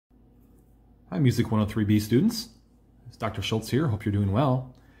Hi, Music 103B students. It's Dr. Schultz here. Hope you're doing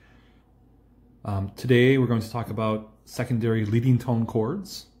well. Today we're going to talk about secondary leading tone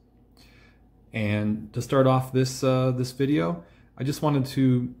chords. And to start off this video, I just wanted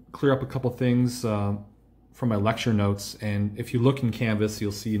to clear up a couple things from my lecture notes. And if you look in Canvas,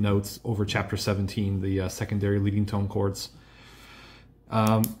 you'll see notes over Chapter 17, the secondary leading tone chords.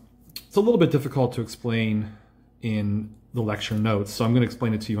 It's a little bit difficult to explain in the lecture notes, so I'm going to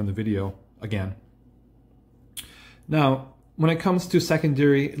explain it to you on the video again. Now, when it comes to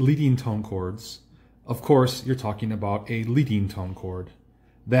secondary leading tone chords, of course, you're talking about a leading tone chord.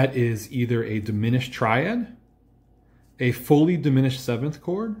 That is either a diminished triad, a fully diminished seventh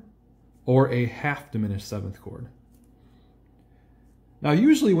chord, or a half diminished seventh chord. Now,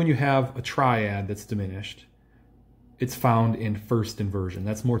 usually when you have a triad that's diminished, it's found in first inversion.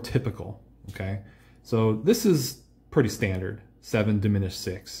 That's more typical, okay? So this is pretty standard, 7 diminished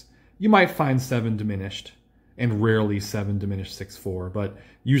 6. You might find 7 diminished and rarely 7 diminished 6/4, but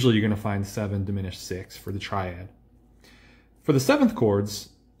usually you're going to find 7 diminished 6 for the triad. For the seventh chords,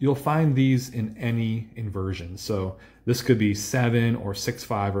 you'll find these in any inversion. So this could be 7 or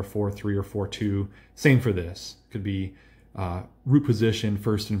 6/5 or 4/3 or 4/2. Same for this. It could be root position,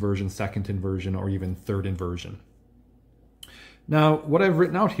 first inversion, second inversion, or even third inversion. Now, what I've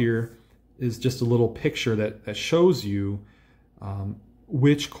written out here is just a little picture that shows you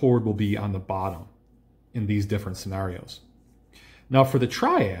which chord will be on the bottom in these different scenarios. Now, for the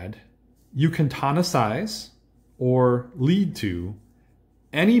triad, you can tonicize or lead to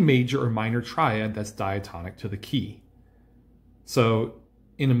any major or minor triad that's diatonic to the key. So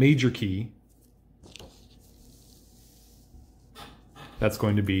in a major key, that's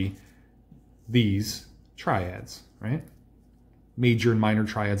going to be these triads, right? Major and minor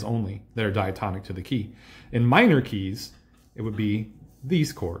triads only that are diatonic to the key. In minor keys, it would be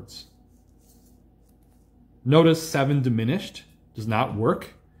these chords. Notice 7 diminished does not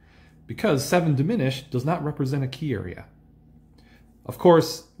work because 7 diminished does not represent a key area. Of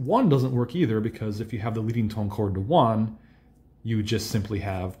course, 1 doesn't work either because if you have the leading tone chord to 1, you would just simply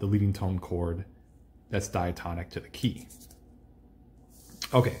have the leading tone chord that's diatonic to the key.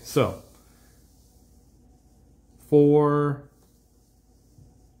 Okay, so for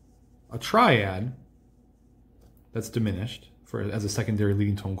a triad that's diminished as a secondary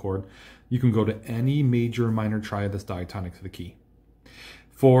leading tone chord, you can go to any major or minor triad that's diatonic to the key.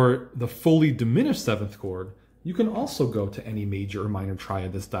 For the fully diminished seventh chord, you can also go to any major or minor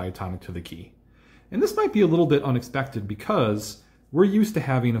triad that's diatonic to the key. And this might be a little bit unexpected because we're used to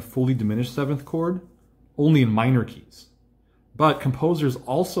having a fully diminished seventh chord only in minor keys. But composers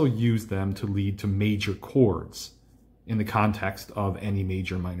also use them to lead to major chords in the context of any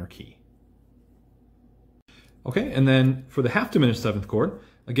major or minor key. Okay, and then for the half diminished seventh chord,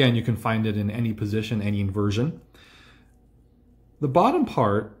 again, you can find it in any position, any inversion. The bottom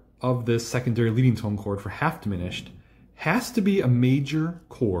part of this secondary leading tone chord for half diminished has to be a major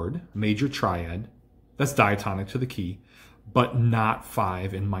chord, major triad, that's diatonic to the key, but not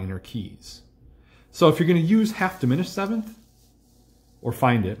 5 in minor keys. So if you're going to use half diminished seventh, or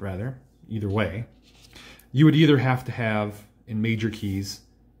find it rather, either way, you would either have to have in major keys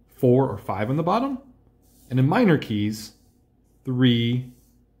 4 or 5 on the bottom, and in minor keys 3,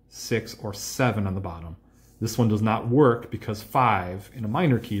 6, or 7 on the bottom. This one does not work because 5 in a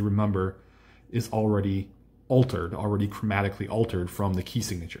minor key, remember, is already altered, already chromatically altered from the key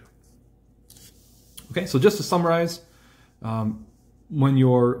signature. Okay, so just to summarize, when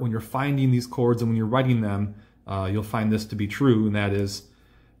you're finding these chords and when you're writing them, you'll find this to be true, and that is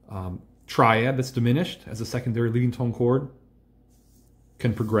triad that's diminished as a secondary leading tone chord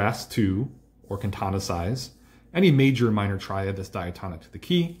can progress to or can tonicize any major or minor triad that's diatonic to the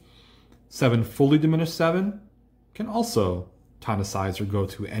key. 7 fully diminished 7 can also tonicize or go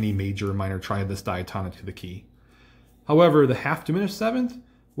to any major or minor triad that's diatonic to the key. However, the half diminished seventh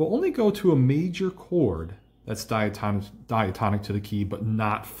will only go to a major chord that's diatonic to the key, but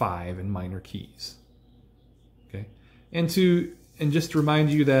not 5 in minor keys. Okay, and just to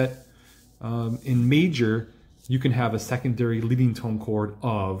remind you that in major, you can have a secondary leading tone chord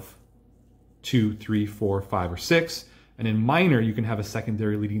of 2, 3, 4, 5, or 6. And in minor, you can have a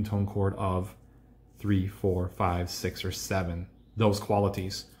secondary leading tone chord of 3, 4, 5, 6, or 7. Those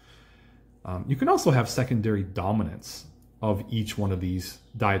qualities. You can also have secondary dominance of each one of these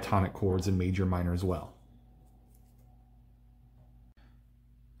diatonic chords in major and minor as well.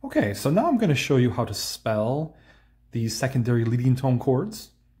 Okay, so now I'm going to show you how to spell these secondary leading tone chords.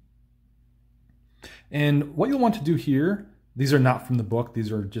 And what you'll want to do here, these are not from the book,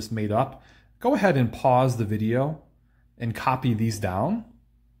 these are just made up. Go ahead and pause the video and copy these down.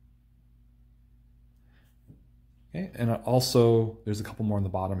 Okay, and also there's a couple more on the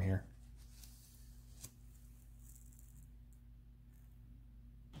bottom here.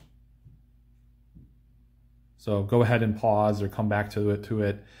 So go ahead and pause or come back to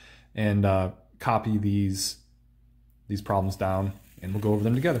it and copy these problems down, and we'll go over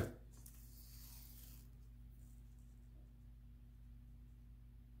them together.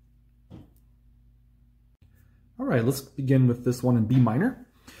 All right, let's begin with this one in B minor.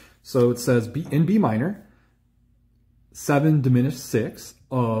 So it says in B minor, 7 diminished 6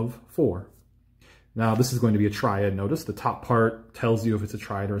 of 4. Now this is going to be a triad. Notice the top part tells you if it's a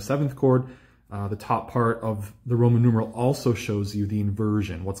triad or a seventh chord. The top part of the Roman numeral also shows you the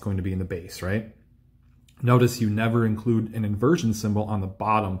inversion, what's going to be in the bass, right? Notice you never include an inversion symbol on the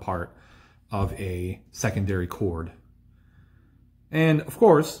bottom part of a secondary chord. And of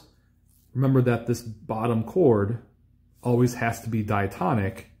course, remember that this bottom chord always has to be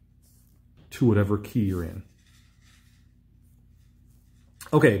diatonic to whatever key you're in.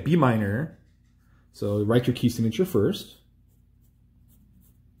 Okay, B minor. So write your key signature first.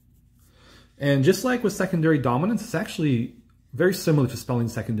 And just like with secondary dominance, it's actually very similar to spelling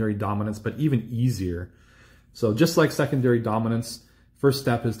secondary dominance, but even easier. So just like secondary dominance, first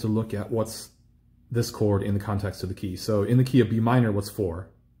step is to look at what's this chord in the context of the key. So in the key of B minor, what's 4?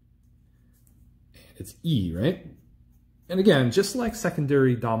 It's E, right? And again, just like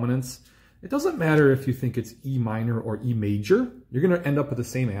secondary dominance, it doesn't matter if you think it's E minor or E major, you're going to end up with the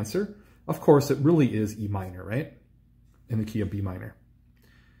same answer. Of course, it really is E minor, right? In the key of B minor.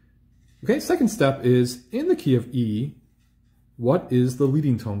 Okay, second step is in the key of E, what is the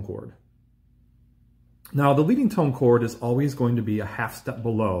leading tone chord? Now, the leading tone chord is always going to be a half step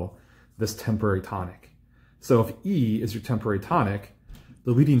below this temporary tonic. So if E is your temporary tonic, the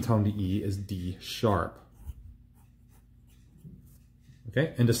leading tone to E is D sharp.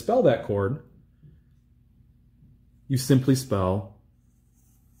 Okay, and to spell that chord, you simply spell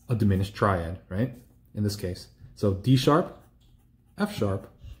a diminished triad, right? In this case. So D sharp, F sharp,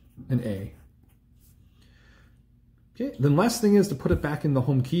 and A. Okay, then last thing is to put it back in the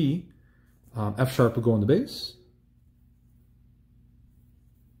home key. F sharp will go on the bass.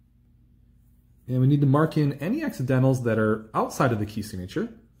 And we need to mark in any accidentals that are outside of the key signature.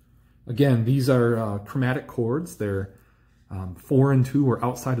 Again, these are chromatic chords. They're 4 and 2 are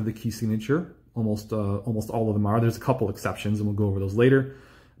outside of the key signature. Almost all of them are. There's a couple exceptions, and we'll go over those later.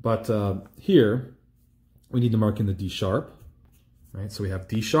 But here, we need to mark in the D sharp. Right? So we have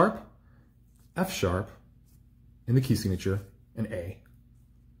D sharp, F sharp in the key signature, and A.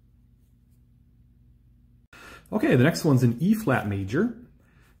 Okay, the next one's in E flat major,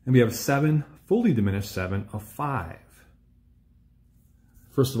 and we have 7 fully diminished 7 of 5.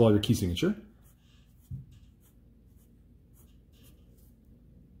 First of all, your key signature.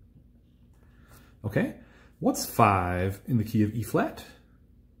 Okay, what's 5 in the key of E flat?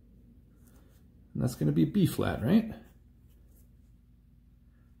 And that's going to be B flat, right?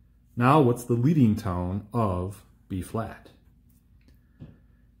 Now, what's the leading tone of B flat?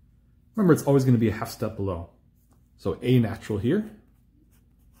 Remember, it's always going to be a half step below. So A natural here.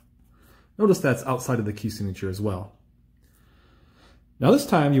 Notice that's outside of the key signature as well. Now this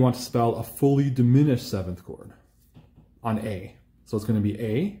time you want to spell a fully diminished 7th chord on A. So it's going to be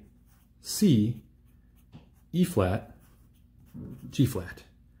A, C, E flat, G flat.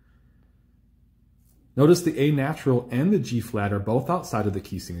 Notice the A natural and the G flat are both outside of the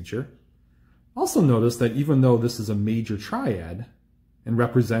key signature. Also notice that even though this is a major triad and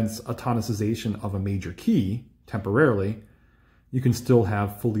represents a tonicization of a major key temporarily, you can still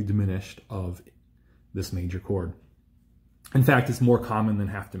have fully diminished of this major chord. In fact, it's more common than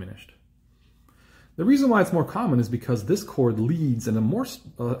half diminished. The reason why it's more common is because this chord leads in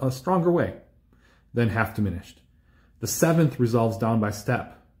a stronger way than half diminished. The 7th resolves down by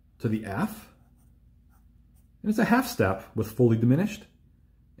step to the F, and it's a half step with fully diminished,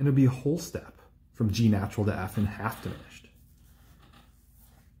 and it'll be a whole step from G natural to F in half diminished.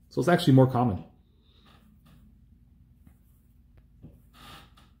 So it's actually more common.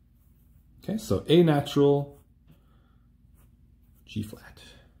 Okay, so A natural, G flat.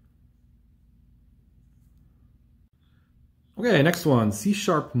 Okay, next one, C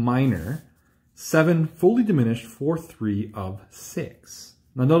sharp minor, 7 fully diminished 4/3 of 6.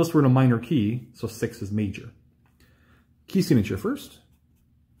 Now notice we're in a minor key, so 6 is major. Key signature first.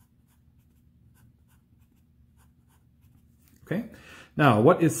 Okay, now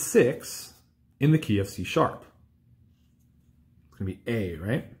what is 6 in the key of C sharp? It's going to be A,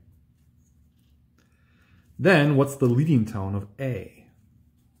 right? Then what's the leading tone of A?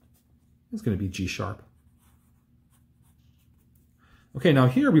 It's going to be G sharp. Okay, now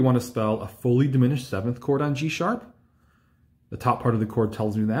here we want to spell a fully diminished seventh chord on G sharp. The top part of the chord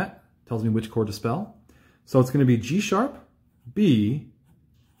tells me that, tells me which chord to spell. So it's going to be G sharp, B,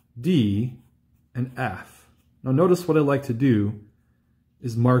 D, and F. Now notice what I like to do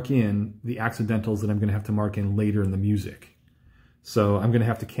is mark in the accidentals that I'm going to have to mark in later in the music. So I'm going to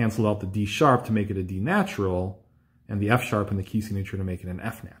have to cancel out the D sharp to make it a D natural, and the F sharp in the key signature to make it an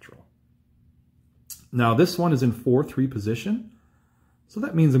F natural. Now this one is in 4/3 position, so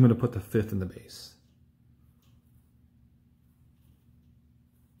that means I'm going to put the fifth in the bass.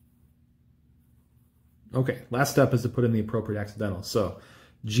 Okay, last step is to put in the appropriate accidental. So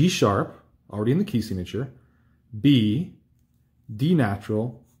G sharp, already in the key signature, B, D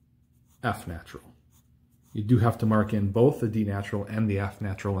natural, F natural. You do have to mark in both the D natural and the F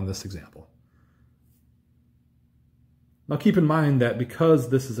natural in this example. Now keep in mind that because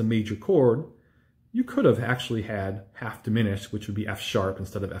this is a major chord, you could have actually had half diminished, which would be F sharp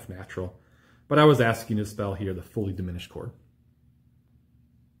instead of F natural. But I was asking you to spell here the fully diminished chord.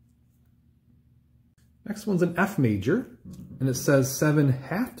 Next one's an F major, and it says 7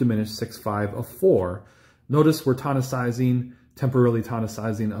 half diminished 6/5 of 4. Notice we're tonicizing, temporarily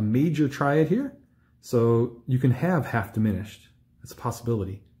tonicizing a major triad here. So you can have half diminished. That's a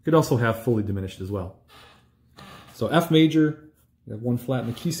possibility. You could also have fully diminished as well. So F major, we have 1 flat in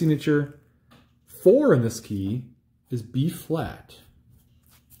the key signature. 4 in this key is B flat.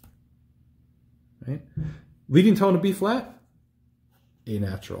 Right? Leading tone of B flat, A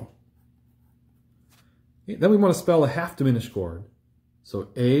natural. Okay, then we want to spell a half diminished chord. So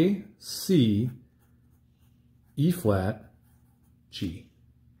A, C, E flat, G.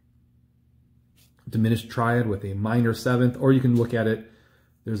 Diminished triad with a minor seventh, or you can look at it,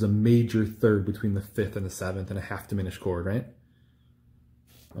 there's a major third between the fifth and the seventh and a half diminished chord, right?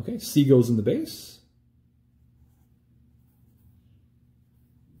 Okay, C goes in the bass.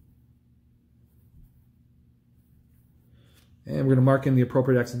 And we're going to mark in the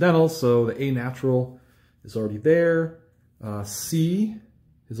appropriate accidental. So the A natural is already there. C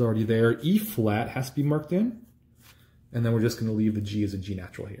is already there. E flat has to be marked in. And then we're just going to leave the G as a G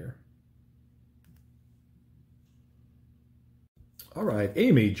natural here. All right,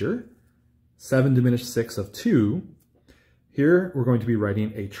 A major, 7 diminished 6 of 2. Here we're going to be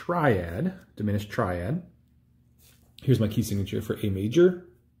writing a triad, diminished triad. Here's my key signature for A major.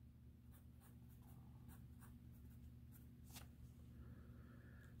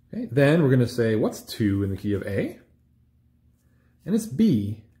 Okay, then we're going to say, what's 2 in the key of A? And it's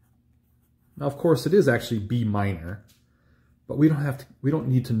B. Now, of course, it is actually B minor, but we don't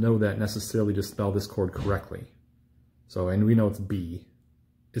need to know that necessarily to spell this chord correctly. So, and we know it's B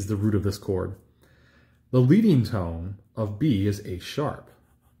is the root of this chord. The leading tone of B is A sharp.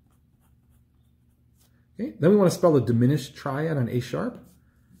 Okay, then we want to spell a diminished triad on A sharp.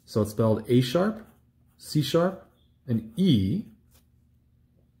 So it's spelled A sharp, C sharp, and E.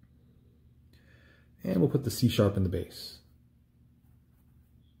 And we'll put the C sharp in the bass.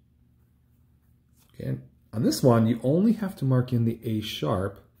 Okay, and on this one, you only have to mark in the A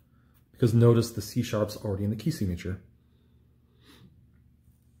sharp because notice the C sharp's already in the key signature.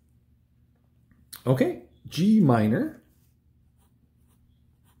 Okay, G minor,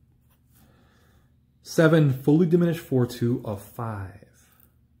 7 fully diminished 4/2 of 5.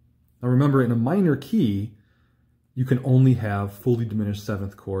 Now remember, in a minor key, you can only have fully diminished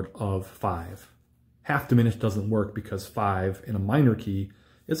 7th chord of 5. Half diminished doesn't work because 5 in a minor key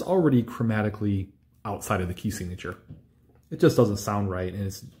is already chromatically outside of the key signature. It just doesn't sound right, and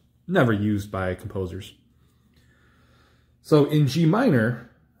it's never used by composers. So in G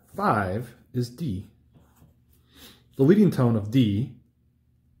minor, 5 is D. The leading tone of D,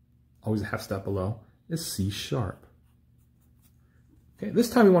 always a half step below, is C sharp. Okay, this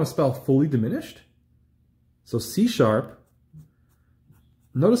time we want to spell fully diminished. So C sharp.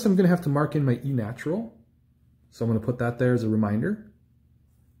 Notice I'm going to have to mark in my E natural. So I'm going to put that there as a reminder.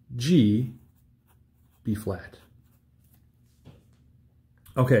 G, B flat.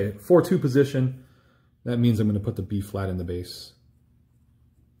 Okay, 4/2 position. That means I'm going to put the B flat in the bass.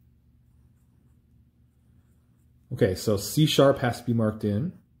 Okay, so C sharp has to be marked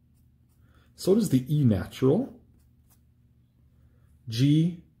in. So does the E natural.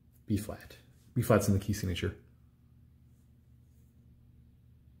 G, B flat. B flat's in the key signature.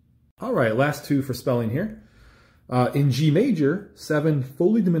 All right, last two for spelling here. In G major, 7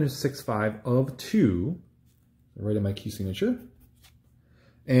 fully diminished 6/5 of 2. Right in my key signature.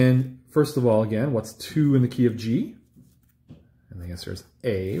 And first of all, again, what's 2 in the key of G? And the answer is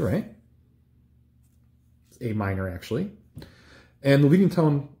A, right? It's A minor, actually. And the leading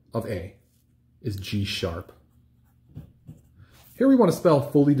tone of A is G sharp. Here we want to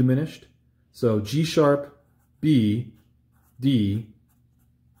spell fully diminished. So G sharp, B, D,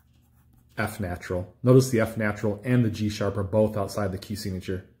 F natural. Notice the F natural and the G sharp are both outside the key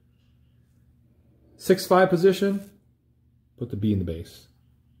signature. 6/5 position, put the B in the bass.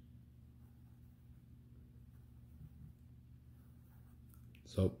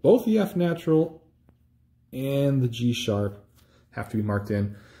 So both the F natural and the G sharp have to be marked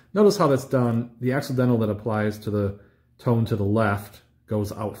in. Notice how that's done. The accidental that applies to the tone to the left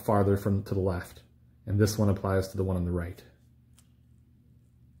goes out farther to the left, and this one applies to the one on the right.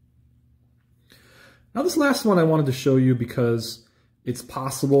 Now this last one I wanted to show you because it's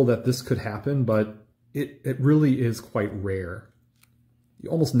possible that this could happen, but it really is quite rare. You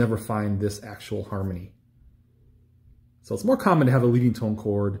almost never find this actual harmony. So it's more common to have a leading tone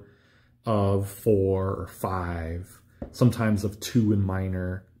chord of 4 or 5, sometimes of 2 in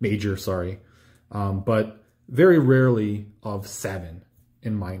major, but very rarely of 7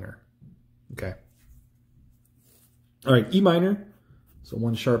 in minor. Okay. All right, E minor, so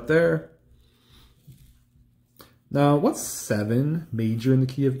 1 sharp there. Now, what's 7 major in the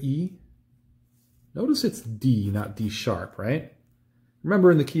key of E? Notice it's D, not D sharp, right? Remember,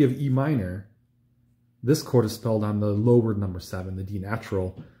 in the key of E minor, this chord is spelled on the lowered number 7, the D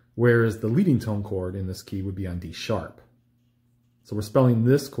natural, whereas the leading tone chord in this key would be on D sharp. So we're spelling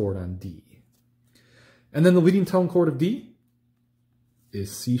this chord on D. And then the leading tone chord of D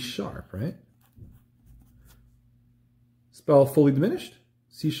is C sharp, right? Spell fully diminished,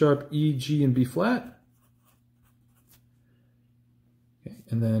 C sharp, E, G, and B flat. Okay.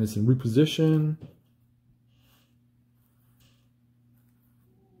 And then it's in root position.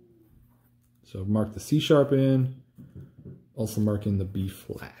 So mark the C sharp in, also marking the B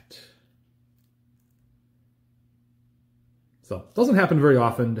flat. So it doesn't happen very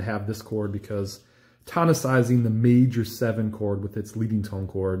often to have this chord because tonicizing the major 7 chord with its leading tone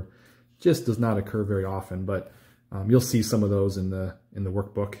chord just does not occur very often, but you'll see some of those in the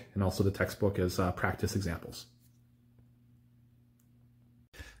workbook and also the textbook as practice examples.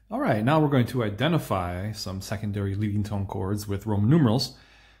 All right, now we're going to identify some secondary leading tone chords with Roman numerals.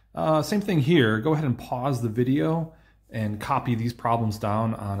 Same thing here. Go ahead and pause the video and copy these problems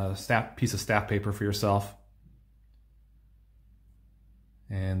down on a piece of staff paper for yourself.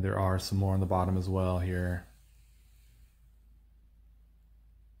 And there are some more on the bottom as well here.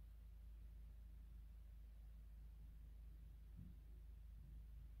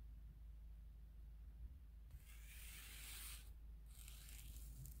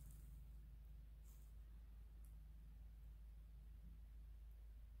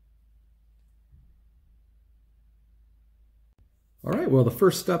 All right, well, the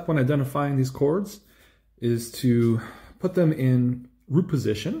first step when identifying these chords is to put them in root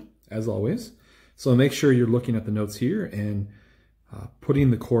position, as always. So make sure you're looking at the notes here and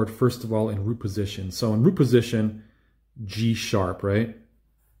putting the chord, first of all, in root position. So in root position, G sharp, right?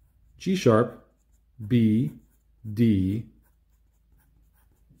 G sharp, B, D,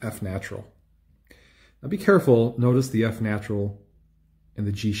 F natural. Now be careful, notice the F natural and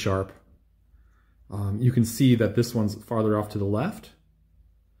the G sharp. You can see that this one's farther off to the left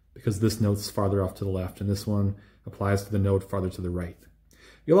because this note's farther off to the left, and this one applies to the note farther to the right.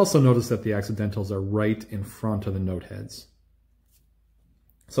 You'll also notice that the accidentals are right in front of the note heads.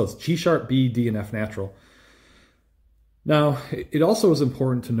 So it's G sharp, B, D, and F natural. Now, it also is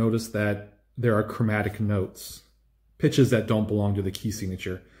important to notice that there are chromatic notes, pitches that don't belong to the key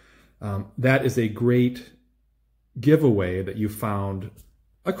signature. That is a great giveaway that you found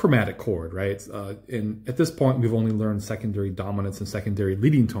a chromatic chord, right? And at this point, we've only learned secondary dominants and secondary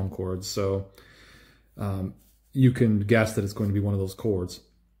leading tone chords, so you can guess that it's going to be one of those chords.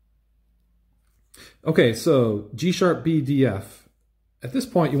 Okay, so G sharp, B, D, F. At this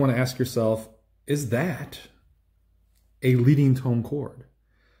point, you want to ask yourself, is that a leading tone chord?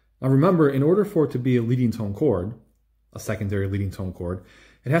 Now remember, in order for it to be a leading tone chord, a secondary leading tone chord,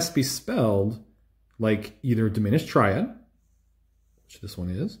 it has to be spelled like either diminished triad, which this one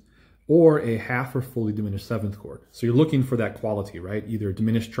is, or a half or fully diminished 7th chord. So you're looking for that quality, right? Either a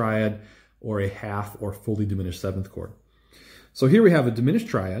diminished triad or a half or fully diminished 7th chord. So here we have a diminished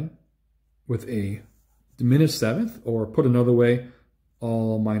triad with a diminished 7th, or put another way,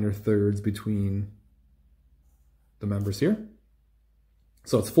 all minor thirds between the members here.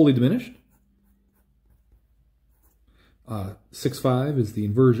 So it's fully diminished. 6/5 is the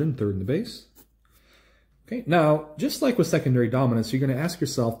inversion, third in the bass. Okay, now, just like with secondary dominants, you're going to ask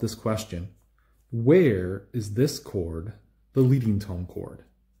yourself this question. Where is this chord the leading tone chord?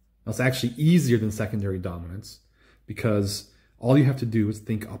 Now, it's actually easier than secondary dominants because all you have to do is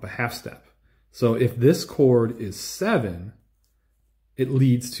think up a half step. So if this chord is 7, it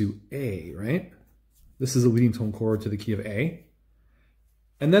leads to A, right? This is a leading tone chord to the key of A.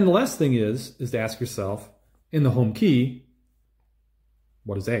 And then the last thing is to ask yourself, in the home key,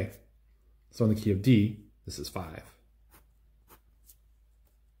 what is A? So in the key of D, this is 5.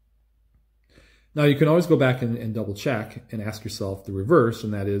 Now you can always go back and double check and ask yourself the reverse,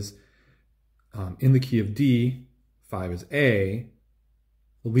 and that is, in the key of D, 5 is A,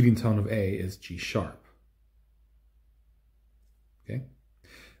 the leading tone of A is G sharp. Okay.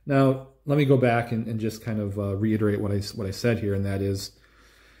 Now let me go back and just kind of reiterate what I said here, and that is,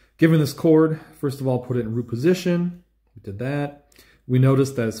 given this chord, first of all, put it in root position. We did that. We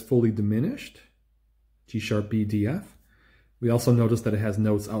noticed that it's fully diminished, G sharp, B, D, F. We also noticed that it has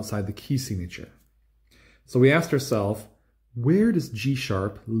notes outside the key signature. So we asked ourselves, where does G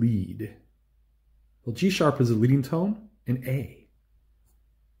sharp lead? Well, G sharp is a leading tone in A.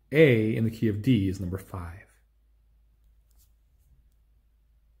 A in the key of D is number 5.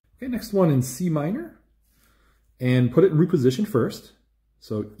 Okay, next one in C minor. And put it in root position first.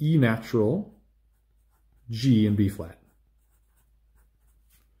 So E natural, G, and B flat.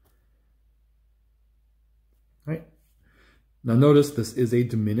 All right. Now notice this is a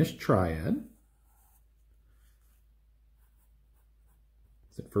diminished triad.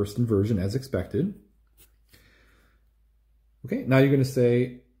 It's at first inversion as expected. Okay, now you're going to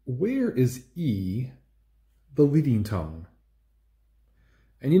say, where is E the leading tone?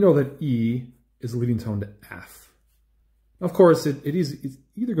 And you know that E is a leading tone to F. Of course, it's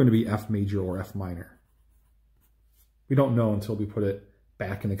either going to be F major or F minor. We don't know until we put it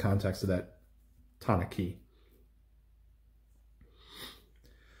back in the context of that tonic key.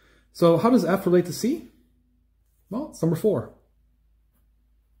 So how does F relate to C? Well, it's number 4.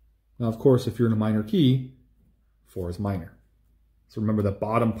 Now, of course, if you're in a minor key, 4 is minor. So remember, the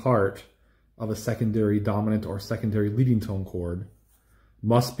bottom part of a secondary dominant or secondary leading tone chord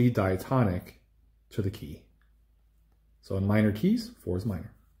must be diatonic to the key. So in minor keys, 4 is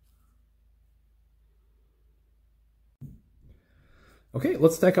minor. Okay,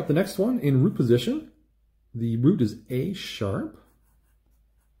 let's stack up the next one in root position. The root is A sharp.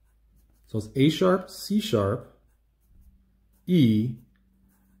 So it's A sharp, C sharp, E,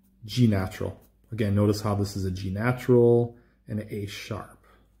 G natural. Again, notice how this is a G natural and an A sharp.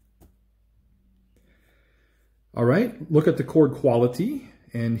 All right, look at the chord quality.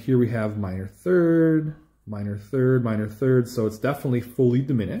 And here we have minor third, minor third, minor third. So it's definitely fully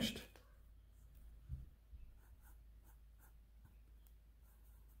diminished.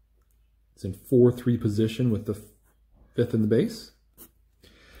 It's in 4/3 position with the 5th in the bass.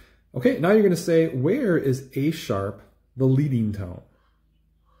 Okay, now you're going to say, where is A sharp the leading tone?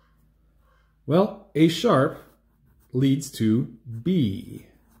 Well, A sharp leads to B.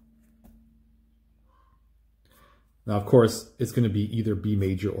 Now, of course, it's going to be either B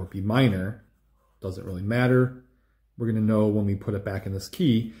major or B minor. Doesn't really matter. We're going to know when we put it back in this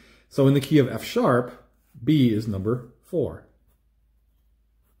key. So in the key of F sharp, B is number 4.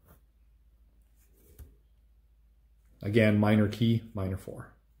 Again, minor key, minor 4.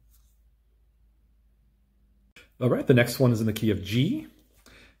 All right, the next one is in the key of G.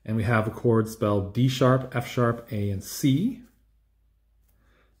 And we have a chord spelled D sharp, F sharp, A, and C.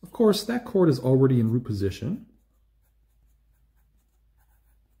 Of course, that chord is already in root position.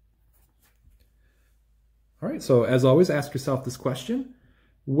 All right, so as always, ask yourself this question.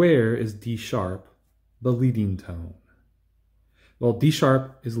 Where is D sharp the leading tone? Well, D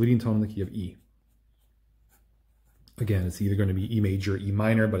sharp is leading tone in the key of E. Again, it's either going to be E major or E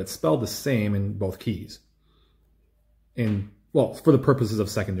minor, but it's spelled the same in both keys. Well, for the purposes of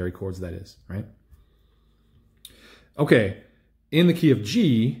secondary chords, that is, right? Okay, in the key of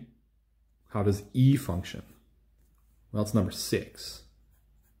G, how does E function? Well, it's number 6.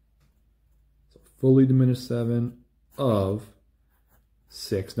 So fully diminished 7 of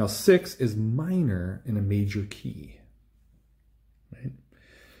 6. Now 6 is minor in a major key, right?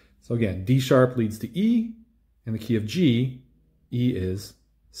 So again, D sharp leads to E. In the key of G, E is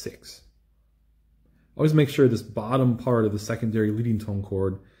 6. Always make sure this bottom part of the secondary leading tone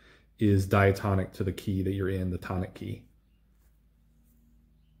chord is diatonic to the key that you're in, the tonic key.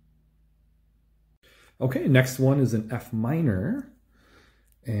 Okay, next one is in F minor,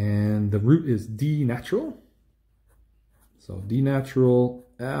 and the root is D natural. So D natural,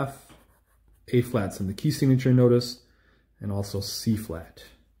 F, A flat's in the key signature, notice, and also C flat.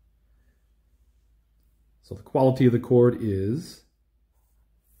 So the quality of the chord is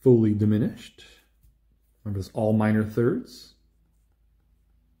fully diminished. Remember, it's all minor thirds.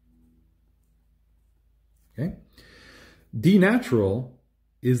 Okay. D natural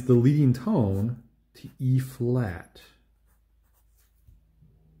is the leading tone to E flat.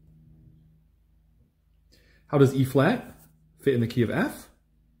 How does E flat fit in the key of F?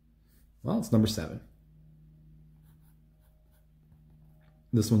 Well, it's number 7.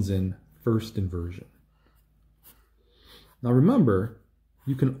 This one's in first inversion. Now remember,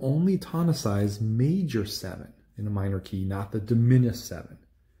 you can only tonicize major 7 in a minor key, not the diminished 7.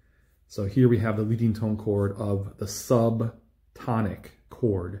 So here we have the leading tone chord of the subtonic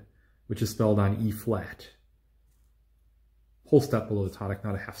chord, which is spelled on E flat. Whole step below the tonic,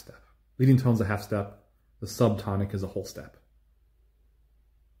 not a half step. Leading tone's a half step, the subtonic is a whole step.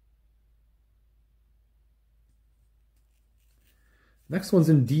 Next one's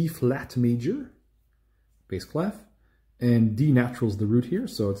in D flat major, bass clef, and D natural is the root here,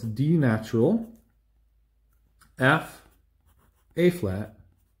 so it's D natural, F, A flat,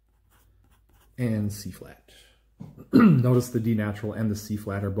 and C flat. Notice the D natural and the C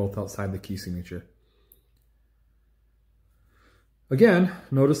flat are both outside the key signature. Again,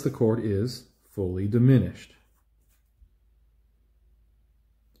 notice the chord is fully diminished.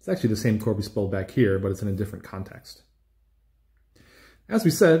 It's actually the same chord we spelled back here, but it's in a different context. As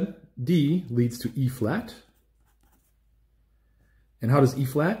we said, D leads to E flat. And how does E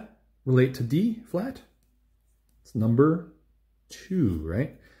flat relate to D flat? It's number 2,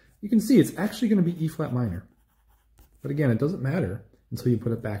 right? You can see it's actually going to be E flat minor. But again, it doesn't matter until you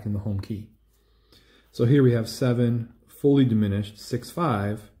put it back in the home key. So here we have 7 fully diminished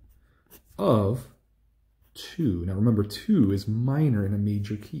 6/5 of 2. Now remember, 2 is minor in a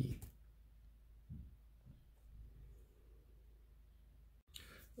major key.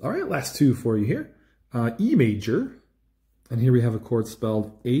 All right, last 2 for you here. E major, and here we have a chord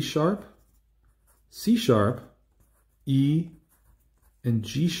spelled A sharp, C sharp, E, and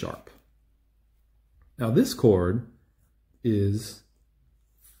G sharp. Now this chord is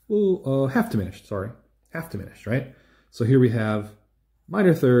half diminished, right? So here we have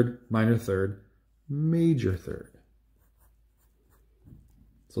minor third, major third.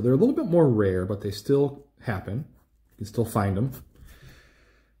 So they're a little bit more rare, but they still happen. You can still find them.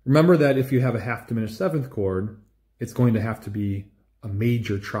 Remember that if you have a half diminished 7th chord, it's going to have to be a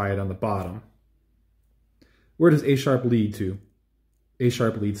major triad on the bottom. Where does A sharp lead to? A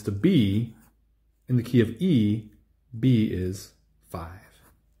sharp leads to B. In the key of E, B is 5.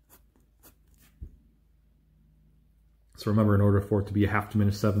 So remember, in order for it to be a half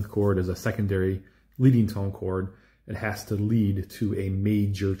diminished 7th chord as a secondary leading tone chord, it has to lead to a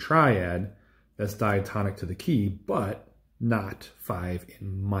major triad that's diatonic to the key, but not 5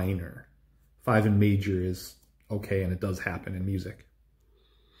 in minor. 5 in major is okay, and it does happen in music.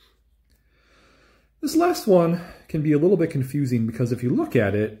 This last one can be a little bit confusing because if you look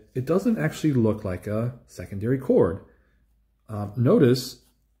at it, it doesn't actually look like a secondary chord. Notice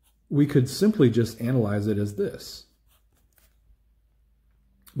we could simply just analyze it as this.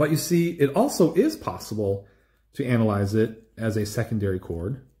 But you see, it also is possible to analyze it as a secondary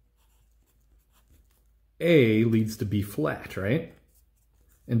chord. A leads to B flat, right?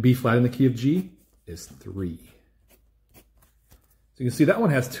 And B flat in the key of G is 3. So you can see that one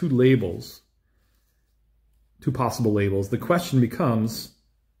has 2 labels. 2 possible labels. The question becomes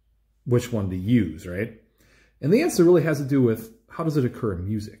which one to use, right? And the answer really has to do with how does it occur in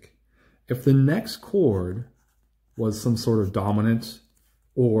music. If the next chord was some sort of dominant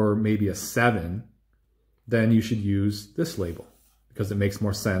or maybe a 7, then you should use this label because it makes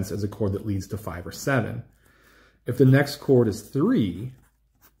more sense as a chord that leads to 5 or 7. If the next chord is 3,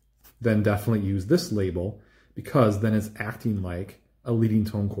 then definitely use this label because then it's acting like a leading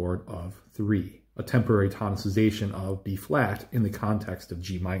tone chord of 3. A temporary tonicization of B flat in the context of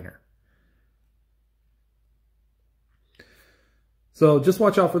G minor. So just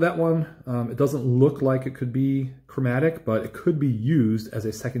watch out for that one. It doesn't look like it could be chromatic, but it could be used as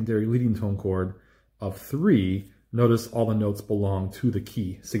a secondary leading tone chord of 3. Notice all the notes belong to the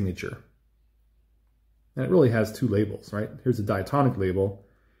key signature. And it really has 2 labels, right? Here's the diatonic label.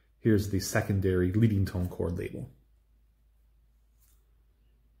 Here's the secondary leading tone chord label.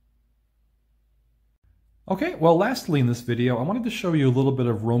 Okay, well, lastly in this video, I wanted to show you a little bit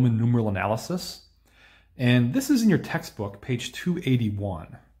of Roman numeral analysis. And this is in your textbook, page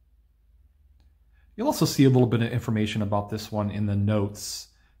 281. You'll also see a little bit of information about this one in the notes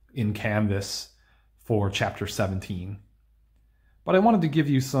in Canvas for chapter 17. But I wanted to give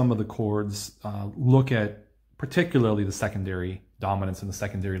you some of the chords, look at particularly the secondary dominants and the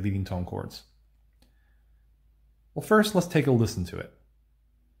secondary leading tone chords. Well, first, let's take a listen to it.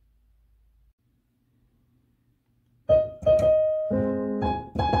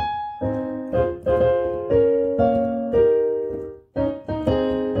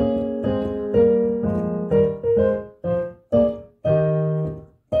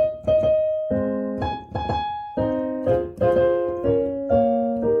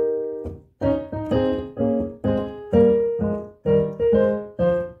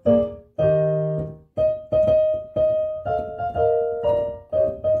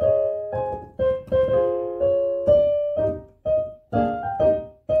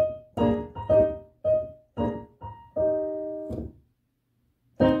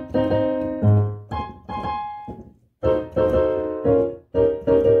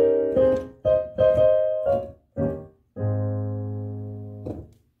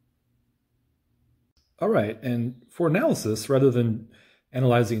 for analysis, rather than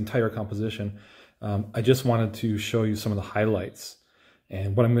analyze the entire composition, I just wanted to show you some of the highlights.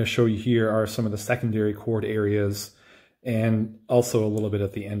 And what I'm going to show you here are some of the secondary chord areas, and also a little bit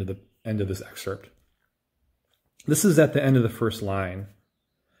at the end of this excerpt. This is at the end of the first line,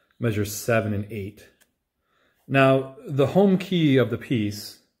 measures 7 and 8. Now, the home key of the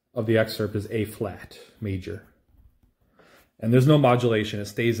piece, of the excerpt, is A flat major. And there's no modulation, it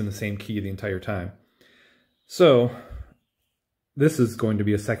stays in the same key the entire time. So, this is going to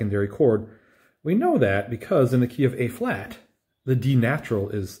be a secondary chord. We know that because in the key of A flat, the D natural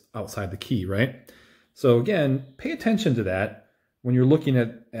is outside the key, right? So again, pay attention to that when you're looking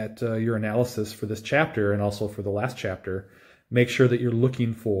at your analysis for this chapter and also for the last chapter. Make sure that you're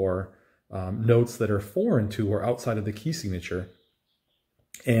looking for notes that are foreign to or outside of the key signature.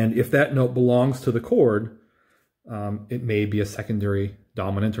 And if that note belongs to the chord, it may be a secondary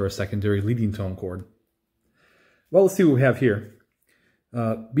dominant or a secondary leading tone chord. Well, let's see what we have here.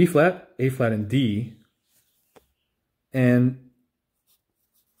 B flat, A flat, and D. And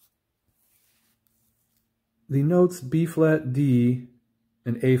the notes B flat, D,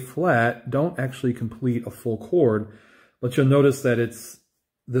 and A flat don't actually complete a full chord, but you'll notice that it's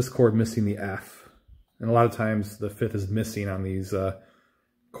this chord missing the F. And a lot of times the fifth is missing on these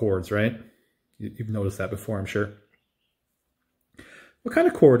chords, right? You've noticed that before, I'm sure. What kind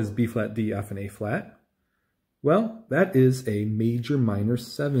of chord is B flat, D, F, and A flat? Well, that is a major minor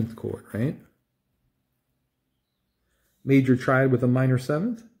seventh chord, right? Major triad with a minor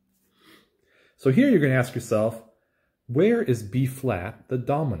seventh. So here you're going to ask yourself, where is B flat the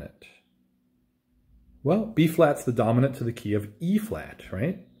dominant? Well, B flat's the dominant to the key of E flat,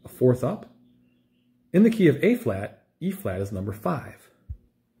 right? A fourth up. In the key of A flat, E flat is number 5.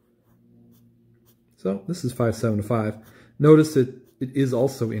 So this is 5, 7, 5. Notice that it is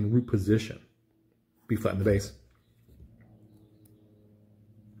also in root position. B flat in the bass.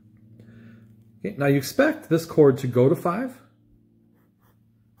 Okay, now you expect this chord to go to 5.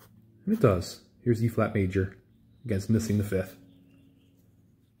 And it does. Here's E flat major. Again, it's missing the 5th.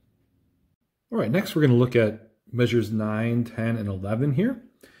 All right, next we're going to look at measures 9, 10, and 11 here.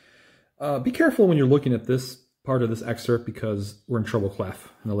 Be careful when you're looking at this part of this excerpt because we're in treble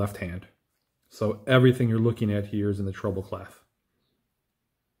clef in the left hand. So everything you're looking at here is in the treble clef.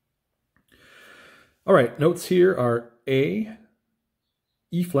 All right, notes here are A,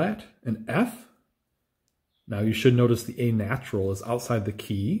 E flat, and F. Now you should notice the A natural is outside the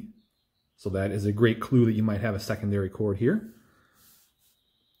key. So that is a great clue that you might have a secondary chord here.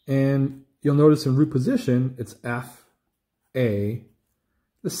 And you'll notice in root position, it's F, A.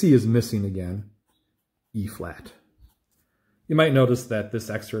 The C is missing again, E flat. You might notice that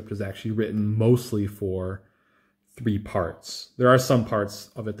this excerpt is actually written mostly for 3 parts. There are some parts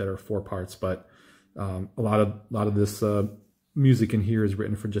of it that are 4 parts, but a lot of this music in here is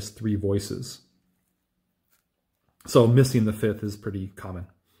written for just 3 voices. So missing the 5th is pretty common.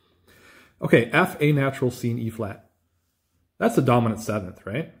 Okay, F, A natural, C, and E flat. That's the dominant 7th,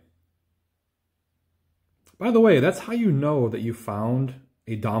 right? By the way, that's how you know that you found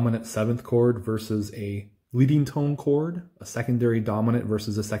a dominant 7th chord versus a leading tone chord, a secondary dominant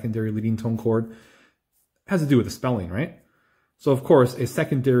versus a secondary leading tone chord. It has to do with the spelling, right? So of course, a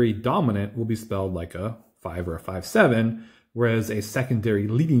secondary dominant will be spelled like a 5 or a 5-7, whereas a secondary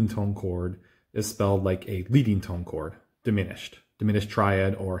leading tone chord is spelled like a leading tone chord, diminished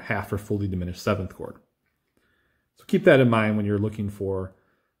triad, or half or fully diminished 7th chord. So keep that in mind when you're looking for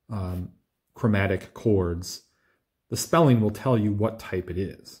chromatic chords. The spelling will tell you what type it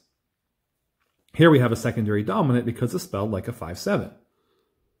is. Here we have a secondary dominant because it's spelled like a 5-7.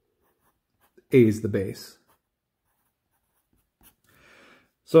 A is the bass.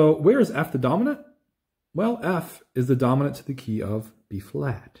 So where is F the dominant? Well, F is the dominant to the key of B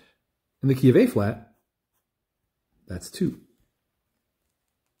flat. In the key of A flat, that's 2.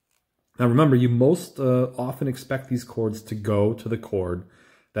 Now remember, you most often expect these chords to go to the chord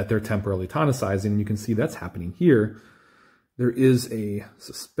that they're temporarily tonicizing, and you can see that's happening here. There is a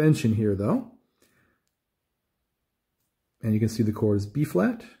suspension here, though. And you can see the chord is B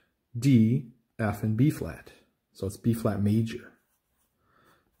flat, D, F, and B flat. So it's B flat major.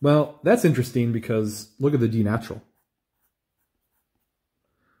 Well, that's interesting because look at the D natural.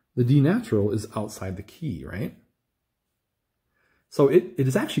 The D natural is outside the key, right? So it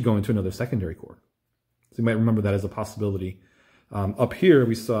is actually going to another secondary chord. So you might remember that as a possibility. Up here,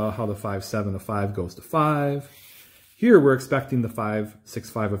 we saw how the 5-7 of 5 goes to 5. Here, we're expecting the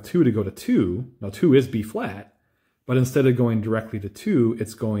 5-6-5 of 2 to go to 2. Now, 2 is B flat, but instead of going directly to 2,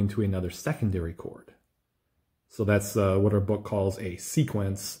 it's going to another secondary chord. So that's what our book calls a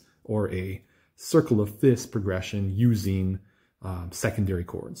sequence or a circle of fifths progression using secondary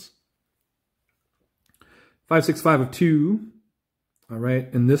chords. 5, 6, 5 of 2. All right,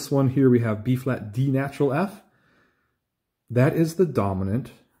 in this one here we have B flat, D natural F. That is the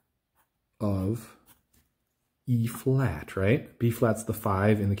dominant of E flat, right? B flat's the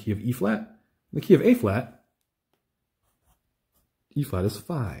 5 in the key of E flat. In the key of A flat, E flat is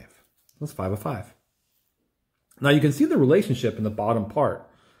 5. That's 5 of 5. Now you can see the relationship in the bottom part.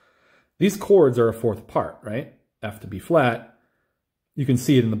 These chords are a fourth part, right? F to B flat. You can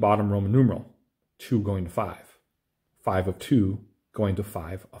see it in the bottom Roman numeral. 2 going to 5. 5 of 2 going to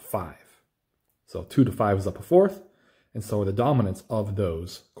 5 of 5. So 2 to 5 is up a fourth, and so are the dominants of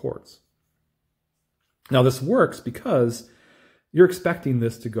those chords. Now this works because you're expecting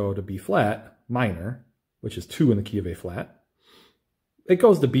this to go to B flat minor, which is 2 in the key of A flat. It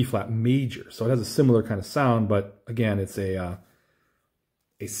goes to B flat major, so it has a similar kind of sound, but again, it's a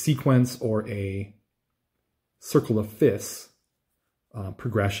sequence or a circle of fifths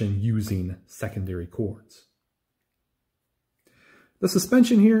progression using secondary chords. The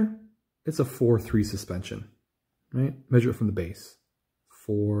suspension here, it's a 4-3 suspension, right? Measure it from the bass.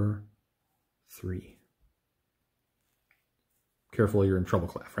 4, 3. Careful, you're in treble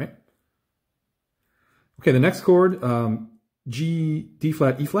clef, right? Okay, the next chord, G, D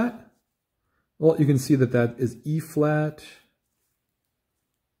flat, E flat. Well, you can see that that is E flat,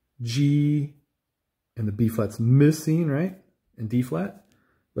 G, and the B flat's missing, right? And D flat.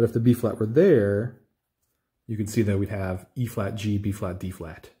 But if the B flat were there, you can see that we'd have E flat, G, B flat, D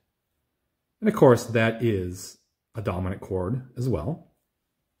flat. And of course, that is a dominant chord as well.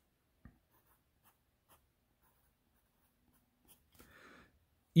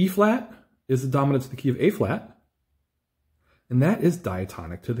 E flat is the dominant to the key of A flat, and that is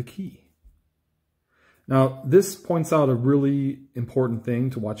diatonic to the key. Now, this points out a really important thing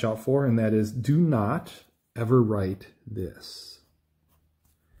to watch out for, and that is do not ever write this.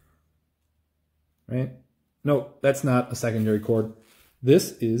 Right? No, that's not a secondary chord.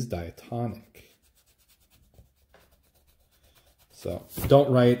 This is diatonic. So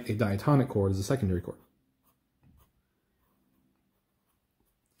don't write a diatonic chord as a secondary chord.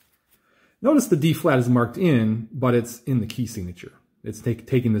 Notice the D flat is marked in, but it's in the key signature. It's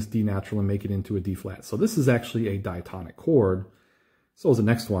taking this D natural and make it into a D flat. So this is actually a diatonic chord. So is the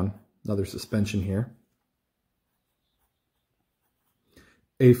next one, another suspension here.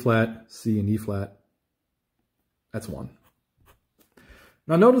 A flat, C, and E flat. That's 1.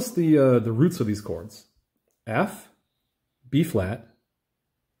 Now notice the roots of these chords. F, B flat,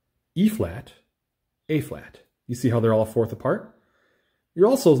 E flat, A flat. You see how they're all a fourth apart? You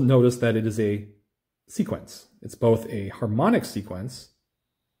also notice that it is a sequence. It's both a harmonic sequence,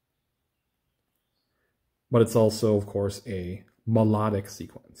 but it's also, of course, a melodic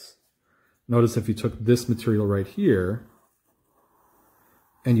sequence. Notice if you took this material right here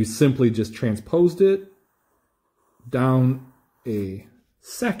and you simply just transposed it down a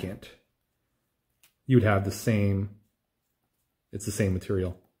second, you'd have the same, it's the same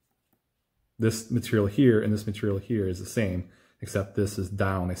material. This material here and this material here is the same, except this is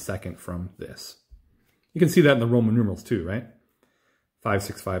down a second from this. You can see that in the Roman numerals too, right? 5,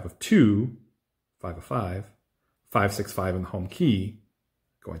 6, 5 of 2, 5 of 5, 5, 6, 5 in the home key,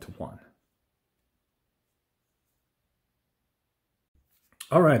 going to 1.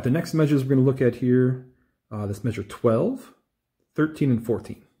 All right, the next measures we're going to look at here, this measure 12, 13, and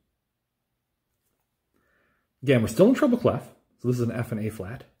 14. Again, we're still in treble clef, so this is an F and A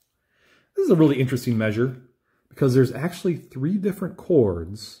flat. This is a really interesting measure because there's actually 3 different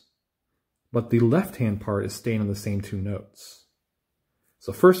chords, but the left-hand part is staying on the same 2 notes.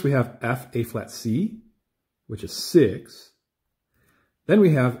 So first we have F, A flat, C, which is 6. Then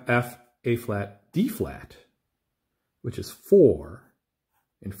we have F, A flat, D flat, which is 4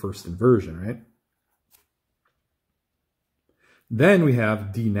 in first inversion, right? Then we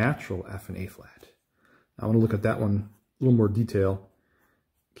have D natural, F and A flat. Now I want to look at that one in a little more detail.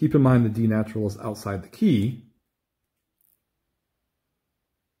 Keep in mind the D natural is outside the key.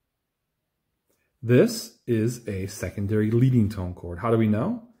 This is a secondary leading tone chord. How do we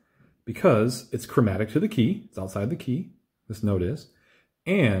know? Because it's chromatic to the key. It's outside the key. This note is.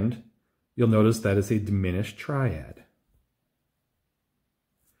 And you'll notice that it's a diminished triad.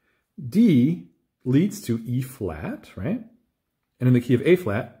 D leads to E flat, right? And in the key of A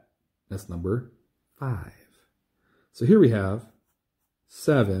flat, that's number 5. So here we have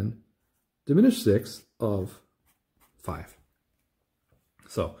 7 diminished 6 of 5.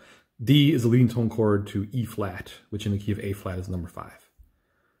 So D is a leading tone chord to E flat, which in the key of A flat is number 5.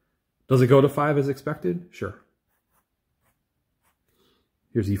 Does it go to 5 as expected? Sure.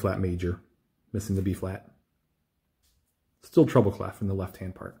 Here's E flat major. missing the B flat. Still treble clef in the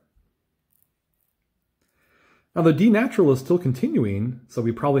left-hand part. Now the D natural is still continuing, so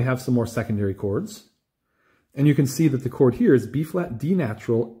we probably have some more secondary chords. And you can see that the chord here is B flat, D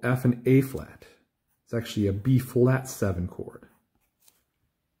natural, F, and A flat. It's actually a B flat 7 chord.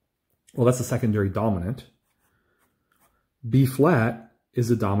 Well, that's a secondary dominant. B flat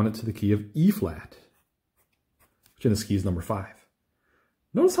is a dominant to the key of E flat, which in this key is number 5.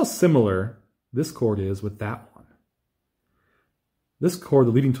 Notice how similar this chord is with that one. This chord,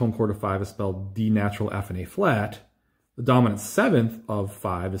 the leading tone chord of 5, is spelled D natural, F, and A flat. The dominant 7th of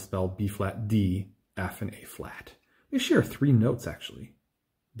 5 is spelled B flat, D, F, and A flat. They share 3 notes actually,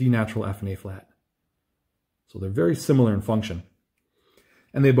 D natural, F, and A flat. So they're very similar in function.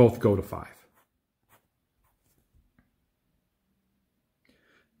 And they both go to 5.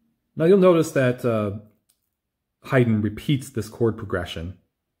 Now you'll notice that Haydn repeats this chord progression.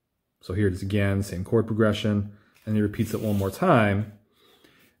 So here it is again, same chord progression, and he repeats it one more time.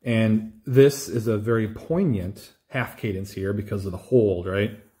 And this is a very poignant half cadence here because of the hold,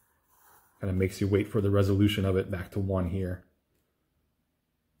 right? Kind of makes you wait for the resolution of it back to 1 here.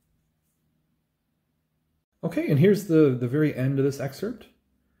 Okay, and here's the very end of this excerpt.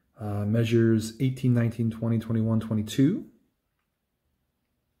 Measures 18, 19, 20, 21, 22.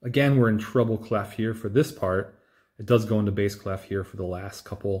 Again, we're in treble clef here for this part. It does go into bass clef here for the last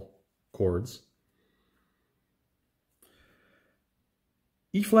couple chords.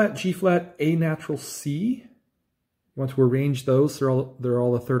 E flat, G flat, A natural, C. You want to arrange those so they're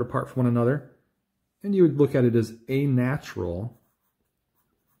all a third apart from one another. And you would look at it as A natural,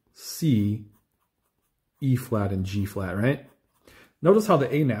 C, E flat, and G flat, right? Notice how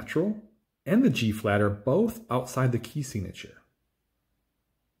the A natural and the G flat are both outside the key signature.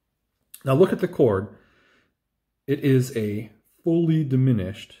 Now look at the chord. It is a fully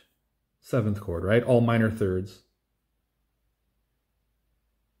diminished 7th chord, right? All minor thirds.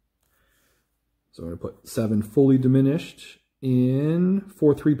 So I'm going to put 7 fully diminished in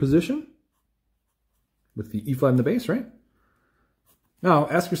 4/3 position with the E flat in the bass, right? Now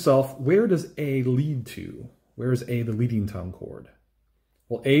ask yourself, where does A lead to? Where is A the leading tone chord?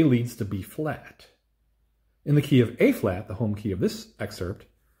 Well, A leads to B flat. In the key of A flat, the home key of this excerpt,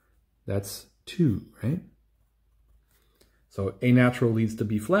 that's 2, right? So A natural leads to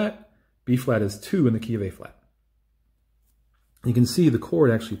B flat is 2 in the key of A flat. You can see the chord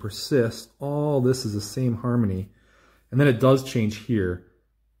actually persists. All this is the same harmony. And then it does change here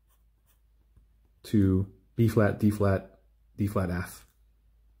to B flat, D flat, D flat, F.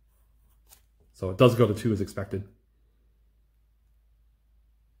 So it does go to 2 as expected.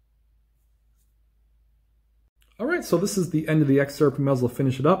 All right, so this is the end of the excerpt. We might as well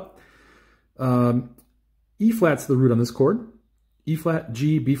finish it up. E flat's the root on this chord. E flat,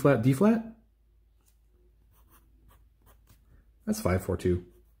 G, B flat, D flat. That's 5/4/2.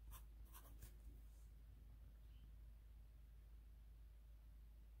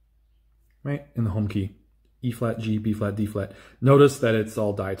 Right, in the home key. E flat, G, B flat, D flat. Notice that it's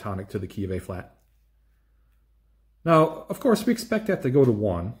all diatonic to the key of A flat. Now, of course, we expect that to go to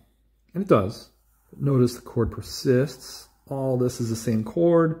 1, and it does. Notice the chord persists. All this is the same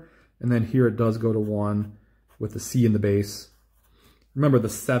chord, and then here it does go to 1 with the C in the bass. Remember, the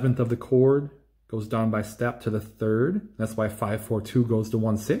 7th of the chord goes down by step to the 3rd. That's why 5/4/2 goes to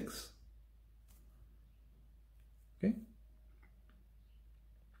 1/6. Okay.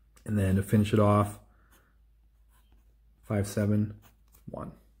 And then to finish it off,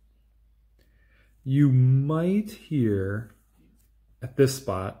 5/7/1. You might hear at this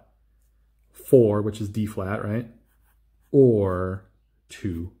spot 4, which is D flat, right? Or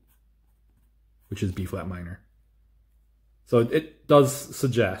 2, which is B flat minor. So it does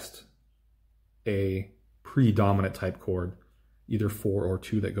suggest a predominant type chord, either 4 or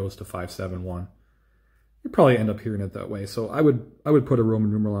 2 that goes to 5/7/1. You probably end up hearing it that way. So I would put a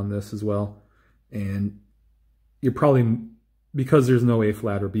Roman numeral on this as well. And you're probably, because there's no A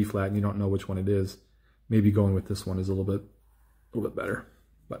flat or B flat and you don't know which one it is, maybe going with this one is a little bit better.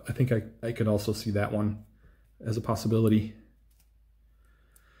 But I think I could also see that one as a possibility.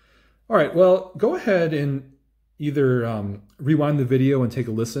 All right, well, go ahead and either rewind the video and take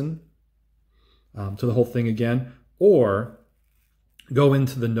a listen to the whole thing again, or go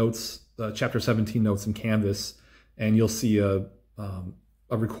into the notes, chapter 17 notes in Canvas, and you'll see a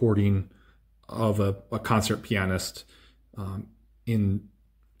recording of a concert pianist in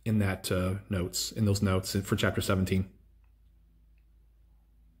those notes for chapter 17.